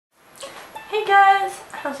Hey guys,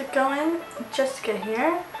 how's it going? Jessica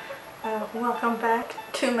here. Welcome back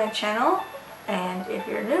to my channel, and if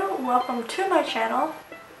you're new, welcome to my channel.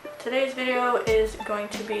 Today's video is going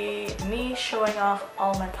to be me showing off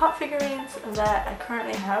all my pop figurines that I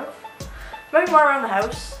currently have. Maybe more around the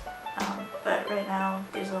house, but right now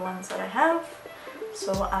these are the ones that I have,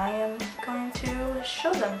 so I am going to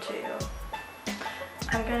show them to you.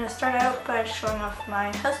 I'm going to start out by showing off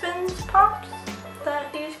my husband's pops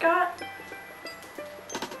that he's got.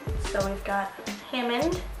 So we've got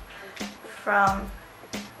Hammond from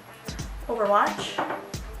Overwatch.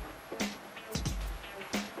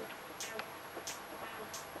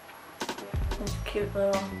 This cute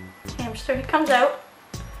little hamster. He comes out.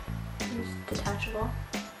 He's detachable.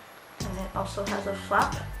 And it also has a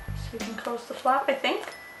flap. So you can close the flap, I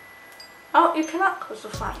think. Oh, you cannot close the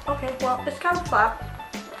flap. Okay, well, it's got a flap.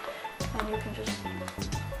 And you can just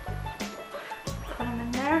put him in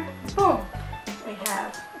there. Boom! We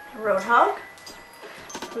have Roadhog,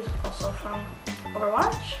 who's also from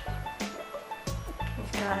Overwatch.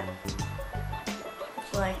 He's got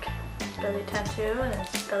his like belly tattoo and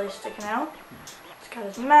his belly sticking out. He's got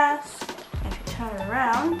his mask, and if you turn it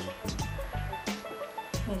around,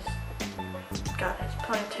 he's got his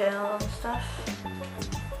ponytail and stuff.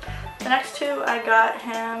 The next two, I got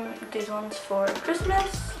him these ones for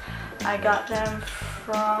Christmas. I got them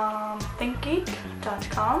from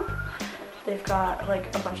thinkgeek.com. They've got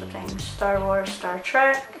like a bunch of things: Star Wars, Star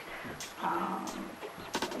Trek,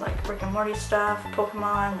 like Rick and Morty stuff,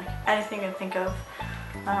 Pokemon, like anything you can think of.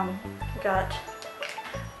 We got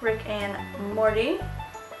Rick and Morty.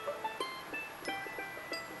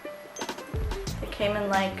 They came in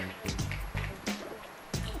like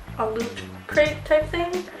a loot crate type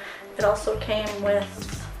thing. It also came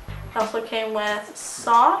with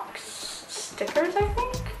socks, stickers, I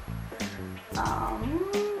think.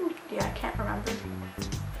 Yeah, I can't remember.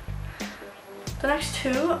 The next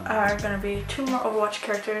two are going to be two more Overwatch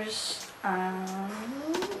characters.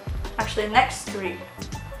 Actually, the next three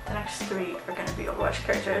are going to be Overwatch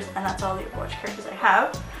characters, and that's all the Overwatch characters I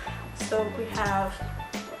have. So we have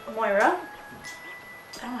Moira.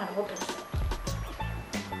 I don't know how to open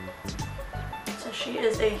this. So she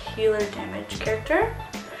is a healer damage character.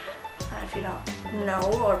 If you don't know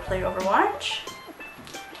or play Overwatch.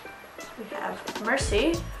 We have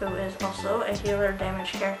Mercy, who is also a healer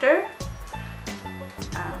damage character.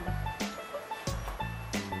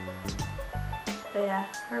 But yeah,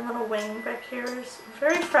 her little wing back here is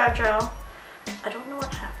very fragile. I don't know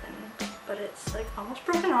what happened, but it's like almost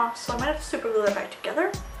broken off, so I might have to super glue that back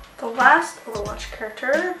together. The last Overwatch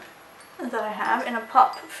character that I have in a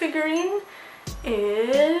pop figurine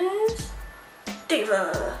is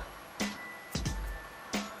d.va.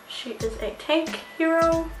 She is a tank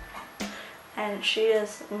hero, and she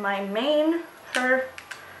is my main. Her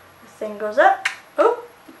thing goes up, oh,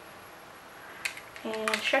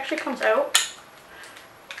 and she actually comes out.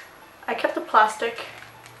 I kept the plastic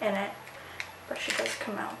in it, but she does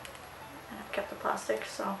come out, and I've kept the plastic,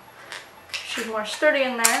 so she's more sturdy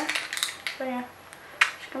in there. So yeah,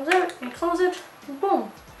 she comes out, you close it,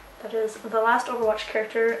 boom. That is the last Overwatch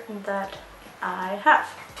character that I have.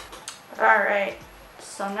 Alright.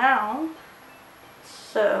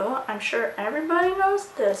 So I'm sure everybody knows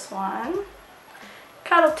this one.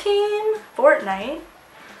 Cuddle Team Fortnite.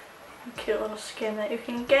 A cute little skin that you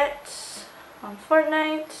can get on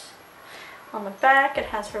Fortnite. On the back it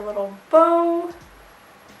has her little bow.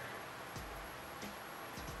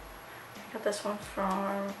 I got this one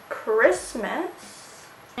from Christmas.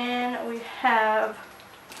 And we have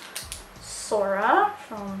Sora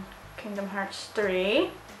from Kingdom Hearts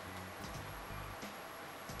 3.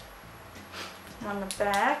 And on the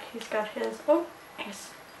back, he's got his, oh, his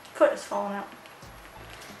foot is falling out.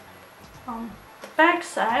 On the back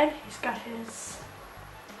side, he's got his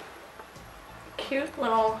cute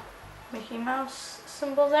little Mickey Mouse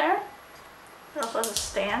symbol there. It also has a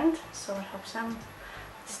stand, so it helps him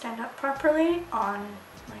stand up properly on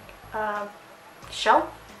like a shelf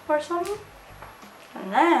or something.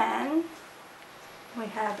 And then we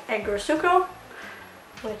have Jessikchu,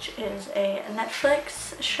 which is a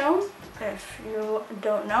Netflix show. If you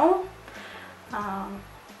don't know, I'm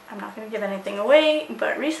not going to give anything away,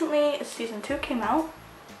 but recently season 2 came out,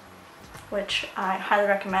 which I highly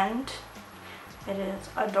recommend. It is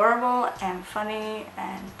adorable and funny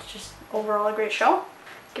and just overall a great show.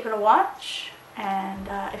 Give it a watch, and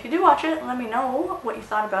if you do watch it, let me know what you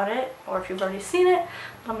thought about it, or if you've already seen it,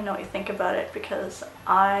 let me know what you think about it, because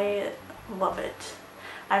I love it.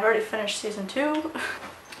 I've already finished season 2.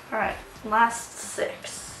 Alright, last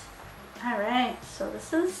 6. Alright, so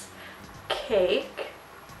this is Cake.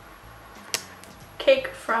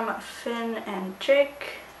 from Finn and Jake,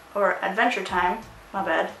 or Adventure Time, my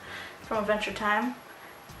bad, from Adventure Time.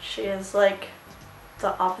 She is like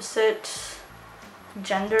the opposite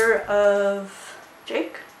gender of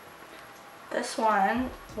Jake. This one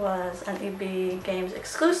was an EB Games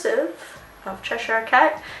exclusive of Cheshire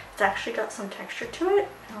Cat. It's actually got some texture to it.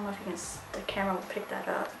 I don't know if you can, the camera will pick that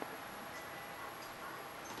up,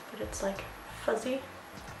 but it's like fuzzy.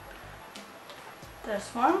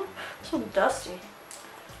 This one's dusty.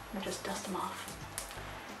 Let me just dust them off.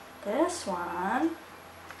 This one,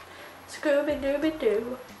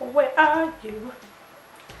 Scooby-Dooby-Doo, where are you?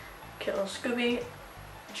 Okay, little Scooby. You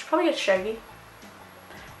should probably get Shaggy.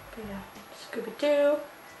 But yeah, Scooby-Doo.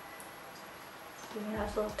 He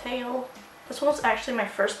has a little tail. This one was actually my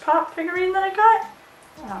first Pop figurine that I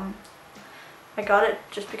got. I got it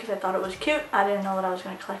just because I thought it was cute. I didn't know that I was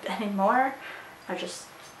going to collect any more. I just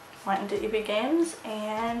went into EB Games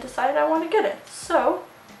and decided I wanted to get it. So,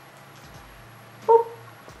 boop.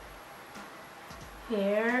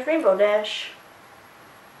 Here's Rainbow Dash.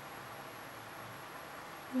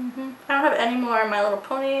 I don't have any more My Little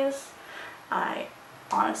Ponies.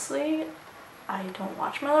 Honestly, I don't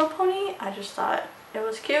watch My Little Pony. I just thought it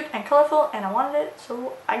was cute and colorful and I wanted it,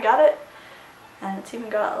 so I got it. And it's even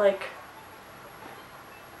got like,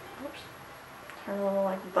 oops, her little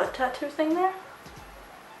like butt tattoo thing there.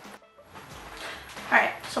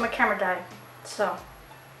 Alright, so my camera died. So,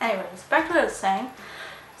 anyways, back to what I was saying.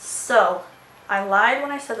 So, I lied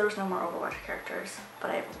when I said there was no more Overwatch characters, but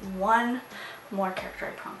I have one more character,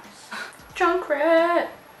 I promise. Junkrat!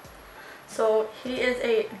 So, he is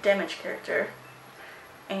a damage character.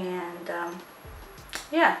 And,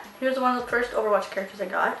 yeah, he was one of the first Overwatch characters I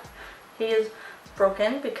got. He is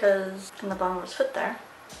broken because in the bottom of his foot there.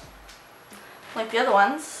 Like the other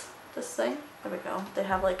ones, this thing, there we go. They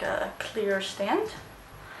have like a clear stand.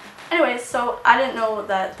 Anyways, so I didn't know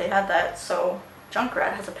that they had that, so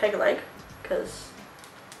Junkrat has a peg leg because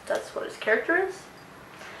that's what his character is.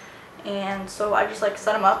 And so I just like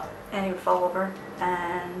set him up and he would fall over.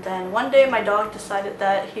 And then one day my dog decided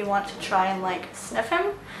that he wanted to try and like sniff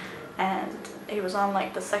him, and he was on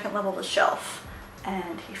like the second level of the shelf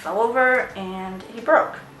and he fell over and he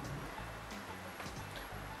broke.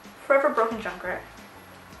 Forever broken Junkrat.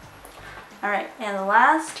 Alright, and the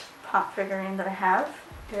last Pop figurine that I have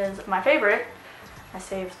is my favorite. I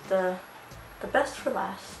saved the best for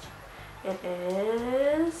last. It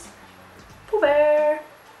is Pooh Bear.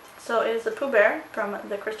 So it is a Pooh Bear from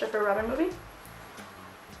the Christopher Robin movie.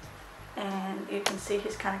 And you can see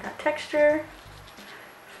he's kind of got texture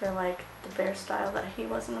for like the bear style that he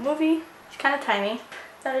was in the movie. He's kind of tiny.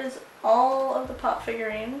 That is all of the Pop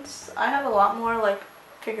figurines. I have a lot more like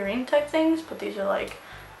figurine type things, but these are like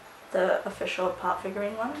the official Pop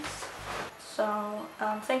figurine ones. So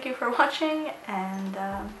thank you for watching, and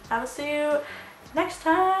I will see you next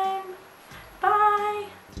time.